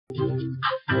I'm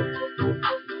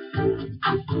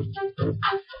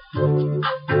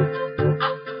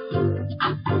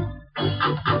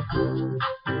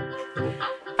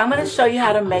going to show you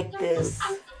how to make this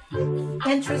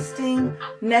interesting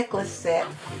necklace set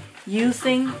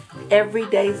using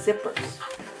everyday zippers.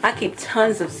 I keep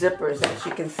tons of zippers. As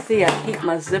you can see, I keep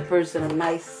my zippers in a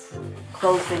nice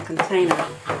closed-in container.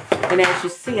 And as you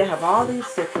see, I have all these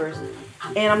zippers.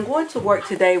 And I'm going to work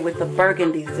today with the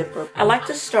burgundy zipper. I like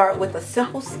to start with a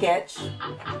simple sketch.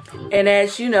 And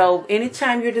as you know,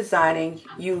 anytime you're designing,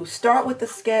 you start with the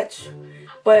sketch.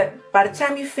 But by the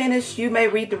time you finish, you may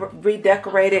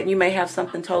redecorate it and you may have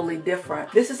something totally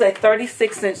different. This is a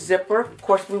 36-inch zipper. Of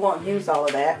course, we won't use all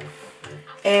of that.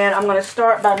 And I'm going to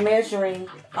start by measuring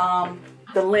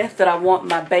the length that I want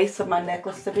my base of my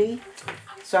necklace to be.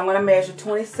 So I'm going to measure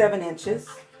 27 inches.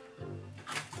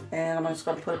 And I'm just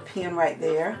going to put a pin right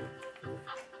there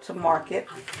to mark it.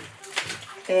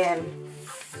 And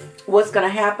what's going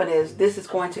to happen is this is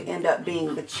going to end up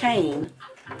being the chain.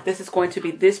 This is going to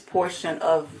be this portion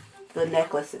of the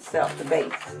necklace itself, the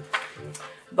base.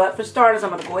 But for starters, I'm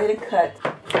going to go ahead and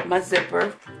cut my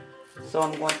zipper. So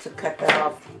I'm going to cut that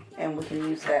off and we can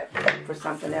use that for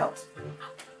something else.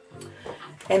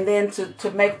 And then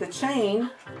to make the chain,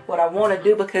 what I want to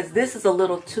do, because this is a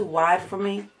little too wide for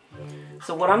me,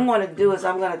 so what I'm going to do is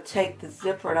I'm going to take the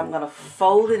zipper and I'm going to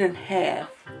fold it in half.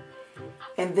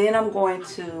 And then I'm going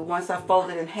to, once I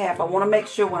fold it in half, I want to make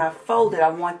sure when I fold it, I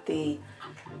want the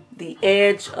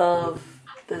edge of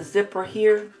the zipper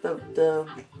here, the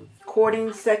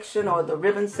cording section or the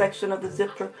ribbon section of the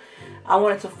zipper, I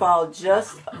want it to fall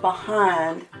just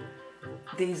behind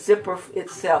the zipper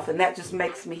itself, and that just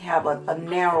makes me have a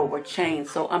narrower chain.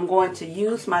 So I'm going to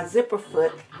use my zipper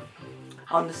foot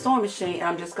on the sewing machine and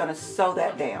I'm just going to sew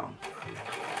that down.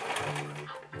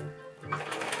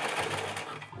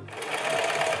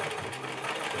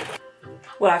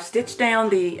 Well, I've stitched down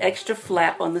the extra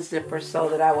flap on the zipper so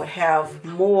that I would have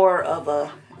more of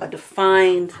a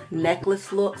defined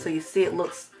necklace look. So you see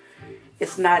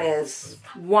it's not as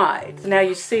wide. So now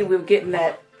you see we're getting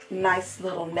that nice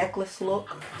little necklace look.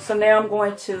 So now I'm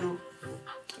going to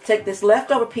take this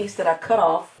leftover piece that I cut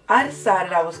off. I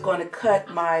decided I was going to cut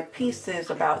my pieces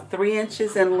about 3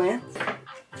 inches in length.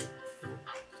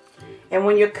 And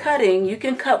when you're cutting, you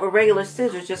can cut with regular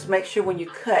scissors. Just make sure when you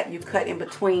cut in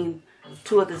between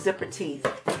 2 of the zipper teeth.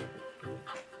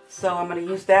 So I'm going to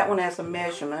use that one as a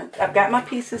measurement. I've got my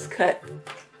pieces cut.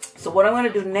 So what I'm going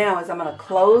to do now is I'm going to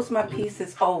close my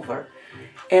pieces over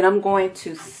and I'm going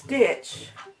to stitch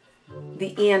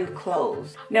the end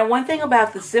closed. Now, one thing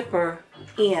about the zipper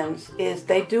ends is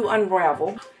they do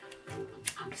unravel.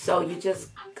 So you're just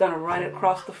going to run it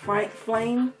across the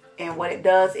flame, and what it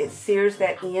does, it sears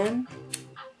that end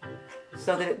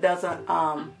so that it doesn't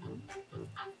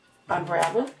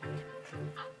unravel.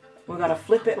 We're going to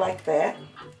flip it like that.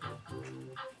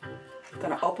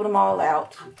 Going to open them all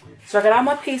out. So I got all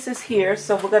my pieces here.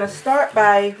 So we're going to start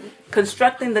by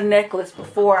constructing the necklace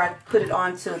before I put it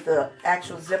onto the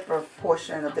actual zipper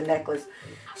portion of the necklace.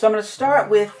 So I'm going to start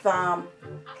with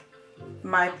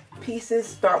my pieces.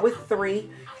 Start with 3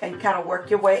 and kind of work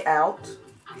your way out.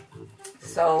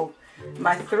 So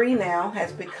my 3 now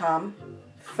has become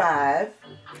 5,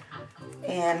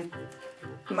 and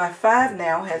my 5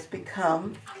 now has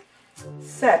become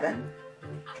 7.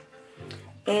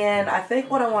 And I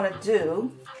think what I want to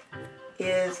do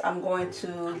is I'm going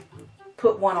to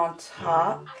put one on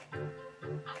top,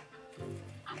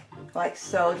 like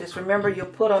so. Just remember, you'll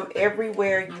put them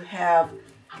everywhere you have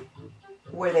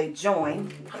where they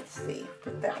join. Let's see,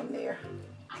 put that one there.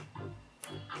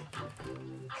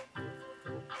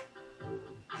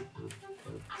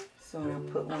 So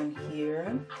I'll put one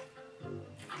here,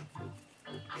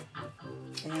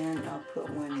 and I'll put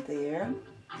one there.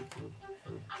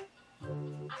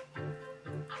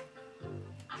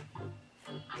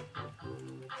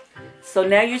 So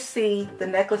now you see the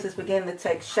necklace is beginning to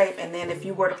take shape, and then if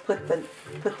you were to put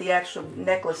the actual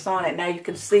necklace on it, now you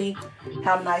can see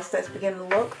how nice that's beginning to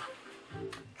look.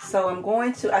 So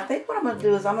I think what I'm going to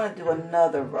do is I'm going to do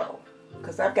another row,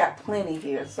 because I've got plenty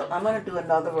here. So I'm going to do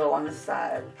another row on the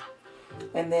side,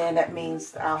 and then that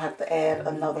means I'll have to add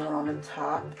another one on the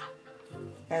top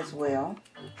as well.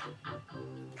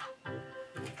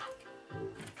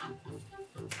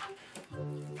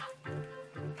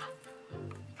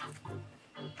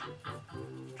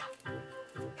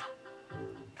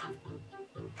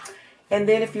 And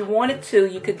then if you wanted to,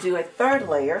 you could do a 3rd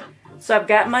layer. So I've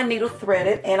got my needle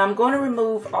threaded, and I'm going to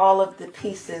remove all of the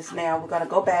pieces now. We're going to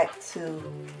go back to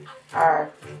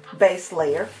our base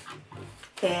layer.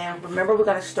 And remember, we're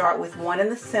going to start with 1 in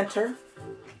the center.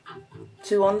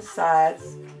 2 on the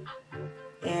sides.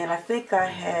 And I think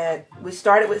we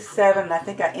started with 7, and I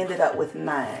think I ended up with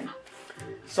 9.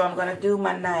 So I'm going to do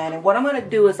my 9. And what I'm going to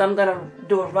do is I'm going to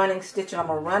do a running stitch, and I'm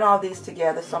going to run all these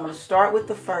together. So I'm going to start with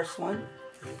the first one.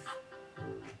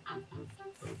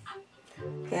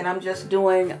 And I'm just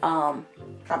doing, I'm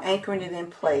anchoring it in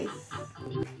place.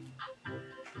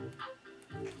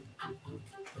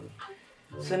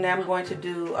 So now I'm going to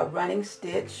do a running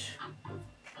stitch.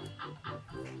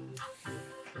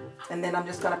 And then I'm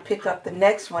just going to pick up the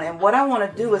next one. And what I want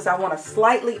to do is I want to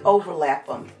slightly overlap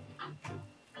them.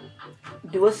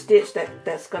 Do a stitch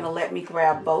that's going to let me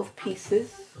grab both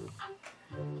pieces.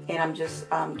 And I'm just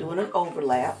doing an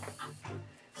overlap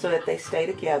so that they stay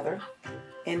together.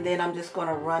 And then I'm just going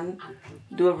to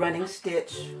do a running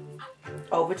stitch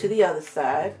over to the other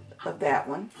side of that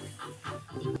one.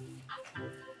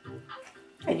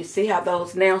 And you see how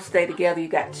those now stay together. You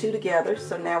got 2 together.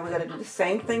 So now we're going to do the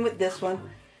same thing with this one.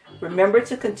 Remember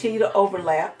to continue to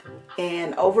overlap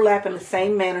and overlap in the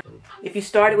same manner. If you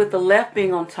started with the left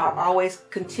being on top, always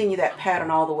continue that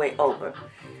pattern all the way over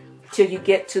till you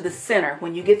get to the center.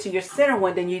 When you get to your center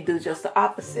one, then you do just the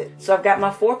opposite. So I've got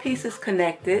my 4 pieces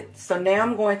connected. So now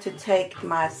I'm going to take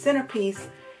my center piece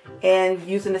and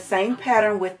using the same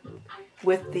pattern with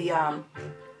the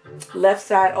left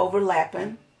side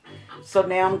overlapping. So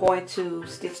now I'm going to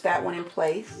stitch that one in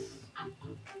place.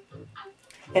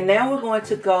 And now we're going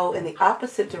to go in the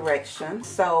opposite direction.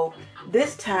 So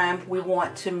this time we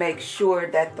want to make sure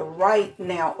that the right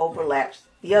now overlaps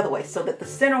the other way so that the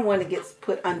center one gets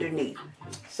put underneath.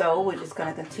 So we're just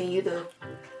going to continue to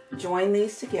join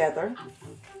these together.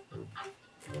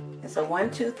 And so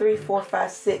 1, 2, 3, 4,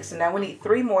 5, 6. And now we need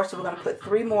 3 more, so we're going to put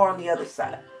 3 more on the other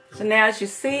side. So now as you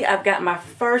see, I've got my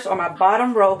first or my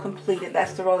bottom row completed.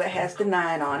 That's the row that has the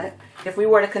 9 on it. If we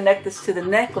were to connect this to the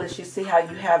necklace, you see how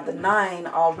you have the 9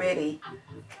 already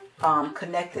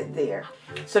connected there.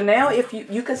 So now if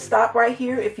you could stop right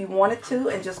here if you wanted to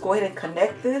and just go ahead and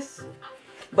connect this.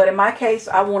 But in my case,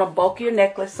 I want a bulkier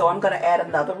necklace, so I'm going to add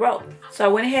another row. So I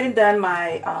went ahead and done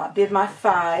did my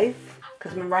 5,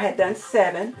 because remember I had done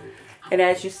 7. And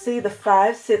as you see, the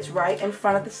 5 sits right in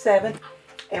front of the 7.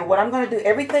 And what I'm going to do,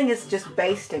 everything is just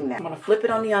basting now. I'm going to flip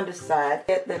it on the underside.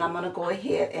 Then I'm going to go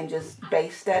ahead and just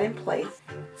baste that in place.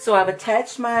 So I've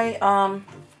attached my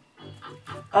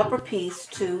upper piece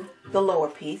to the lower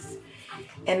piece.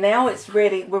 And now it's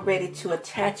ready. We're ready to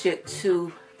attach it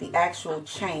to the actual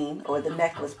chain or the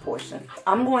necklace portion.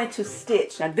 I'm going to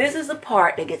stitch. Now this is the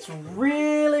part that gets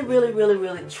really, really, really,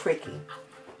 really tricky.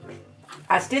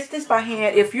 I stitched this by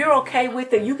hand. If you're okay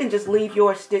with it, you can just leave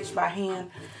yours stitched by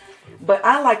hand. But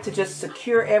I like to just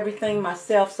secure everything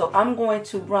myself, so I'm going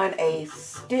to run a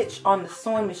stitch on the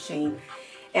sewing machine.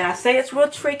 And I say it's real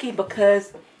tricky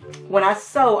because when I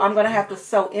sew, I'm going to have to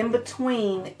sew in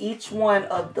between each one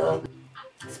of the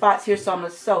spots here. So I'm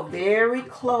going to sew very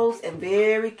close and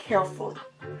very carefully.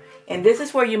 And this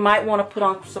is where you might want to put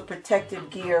on some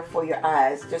protective gear for your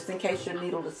eyes, just in case your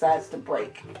needle decides to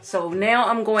break. So now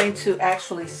I'm going to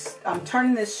I'm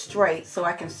turning this straight so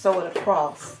I can sew it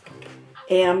across.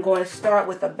 And I'm going to start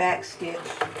with a back stitch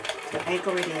to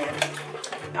anchor it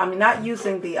in. I'm not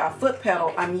using the foot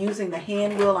pedal. I'm using the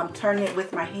hand wheel. I'm turning it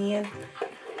with my hand.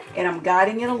 And I'm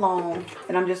guiding it along.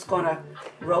 And I'm just going to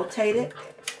rotate it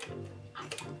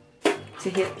to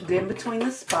hit in between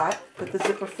the spot. Put the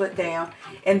zipper foot down.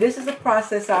 And this is a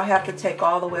process I'll have to take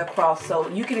all the way across. So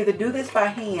you can either do this by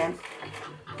hand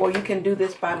or you can do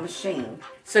this by machine.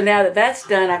 So now that that's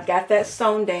done, I've got that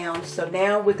sewn down. So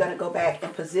now we're going to go back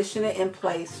and position it in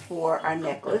place for our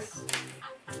necklace.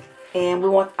 And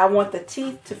I want the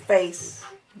teeth to face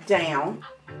down.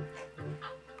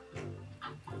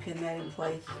 Pin that in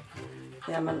place.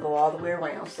 Then I'm going to go all the way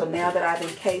around. So now that I've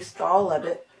encased all of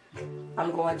it,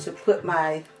 I'm going to put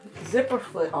my zipper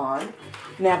foot on.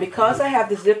 Now because I have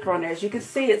the zipper on there, as you can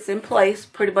see, it's in place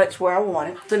pretty much where I want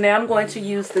it. So now I'm going to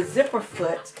use the zipper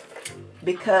foot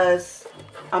because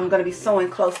I'm going to be sewing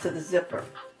close to the zipper.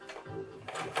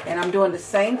 And I'm doing the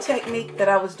same technique that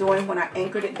I was doing when I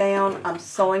anchored it down. I'm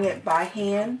sewing it by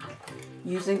hand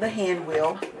using the hand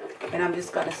wheel. And I'm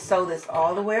just going to sew this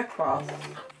all the way across.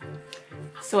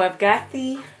 So I've got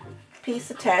the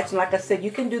piece attached. And like I said,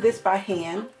 you can do this by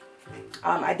hand.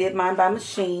 I did mine by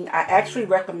machine. I actually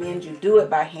recommend you do it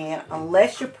by hand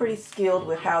unless you're pretty skilled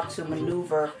with how to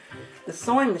maneuver the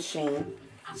sewing machine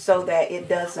so that it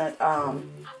doesn't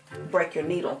break your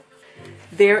needle.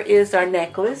 There is our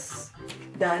necklace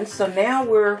done. So now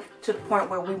we're to the point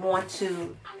where we want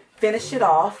to finish it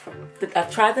off. I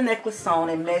tried the necklace sewn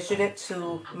and measured it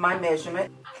to my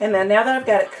measurement. And then now that I've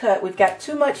got it cut, we've got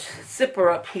too much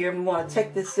zipper up here. We want to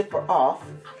take this zipper off.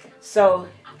 So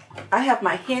I have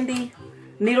my handy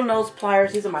needle nose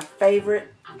pliers. These are my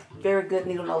favorite, very good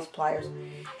needle nose pliers.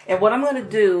 And what I'm going to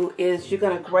do is you're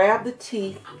going to grab the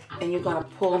teeth and you're going to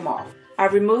pull them off.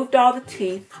 I've removed all the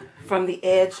teeth from the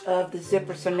edge of the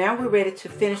zipper. So now we're ready to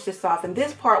finish this off. And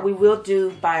this part we will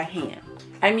do by hand.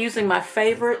 I'm using my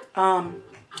favorite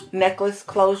necklace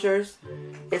closures.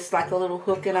 It's like a little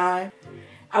hook and eye.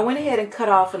 I went ahead and cut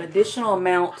off an additional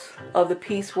amount of the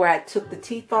piece where I took the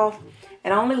teeth off,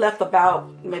 and I only left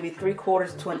about maybe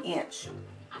 3/4 to an inch.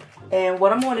 And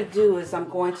what I'm going to do is I'm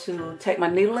going to take my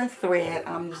needle and thread.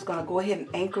 I'm just going to go ahead and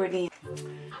anchor it in.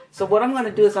 So what I'm going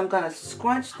to do is I'm going to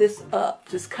scrunch this up,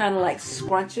 just kind of like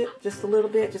scrunch it just a little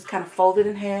bit, just kind of fold it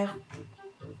in half.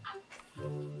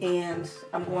 And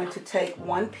I'm going to take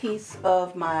one piece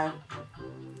of my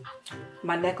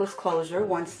necklace closure,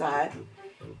 one side,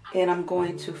 and I'm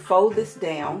going to fold this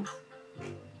down,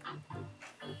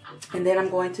 and then I'm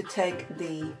going to take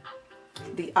the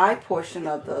eye portion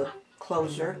of the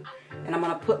closure, and I'm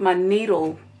going to put my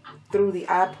needle through the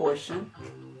eye portion,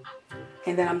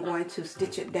 and then I'm going to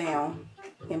stitch it down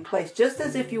in place, just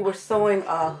as if you were sewing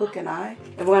a hook and eye.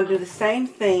 And we're going to do the same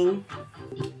thing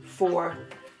for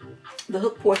the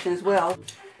hook portion as well.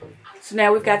 So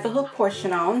now we've got the hook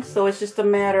portion on, so it's just a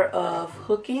matter of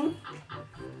hooking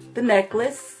the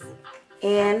necklace,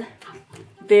 and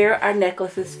there our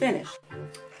necklace is finished.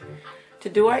 To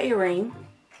do our earring,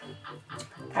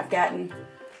 I've gotten,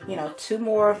 you know, 2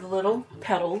 more of the little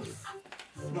petals,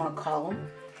 you want to call them.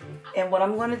 And what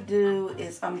I'm going to do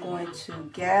is I'm going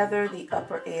to gather the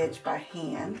upper edge by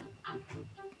hand,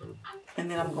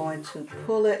 and then I'm going to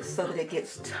pull it so that it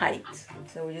gets tight.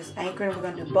 So we're just anchoring. We're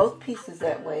going to do both pieces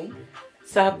that way.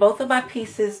 So I have both of my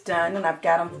pieces done, and I've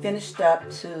got them finished up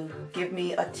to give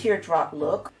me a teardrop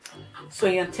look. So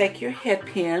you're going to take your head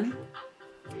pin.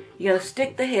 You're going to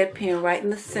stick the head pin right in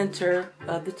the center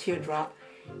of the teardrop,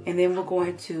 and then we're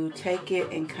going to take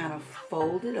it and kind of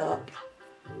fold it up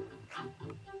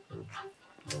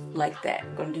like that.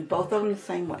 We're going to do both of them the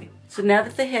same way. So now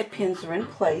that the head pins are in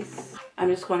place, I'm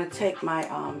just going to take my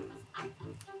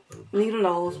needle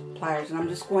nose pliers, and I'm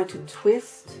just going to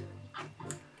twist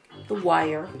the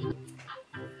wire,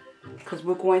 because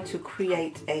we're going to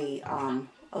create a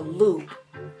loop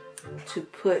to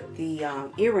put the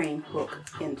earring hook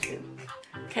into.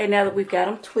 Okay, now that we've got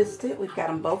them twisted, we've got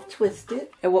them both twisted,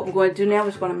 and what we're going to do now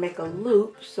is going to make a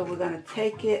loop. So we're going to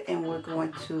take it and we're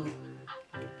going to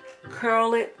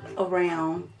curl it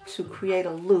around to create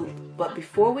a loop. But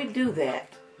before we do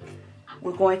that,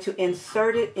 we're going to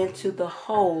insert it into the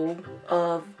hole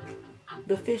of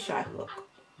the fisheye hook.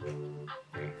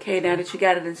 Okay, now that you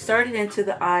got it inserted into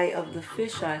the eye of the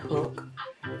fisheye hook,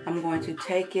 I'm going to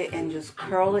take it and just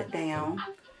curl it down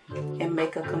and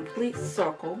make a complete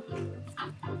circle.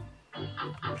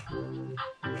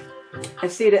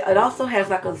 And see that it also has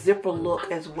like a zipper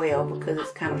look as well, because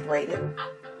it's kind of braided.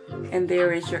 And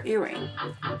there is your earring.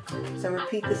 So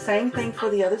repeat the same thing for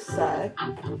the other side.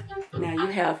 Now you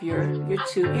have your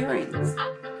 2 earrings.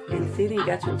 And see that you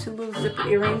got your 2 little zipper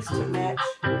earrings to match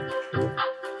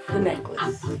the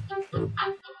necklace.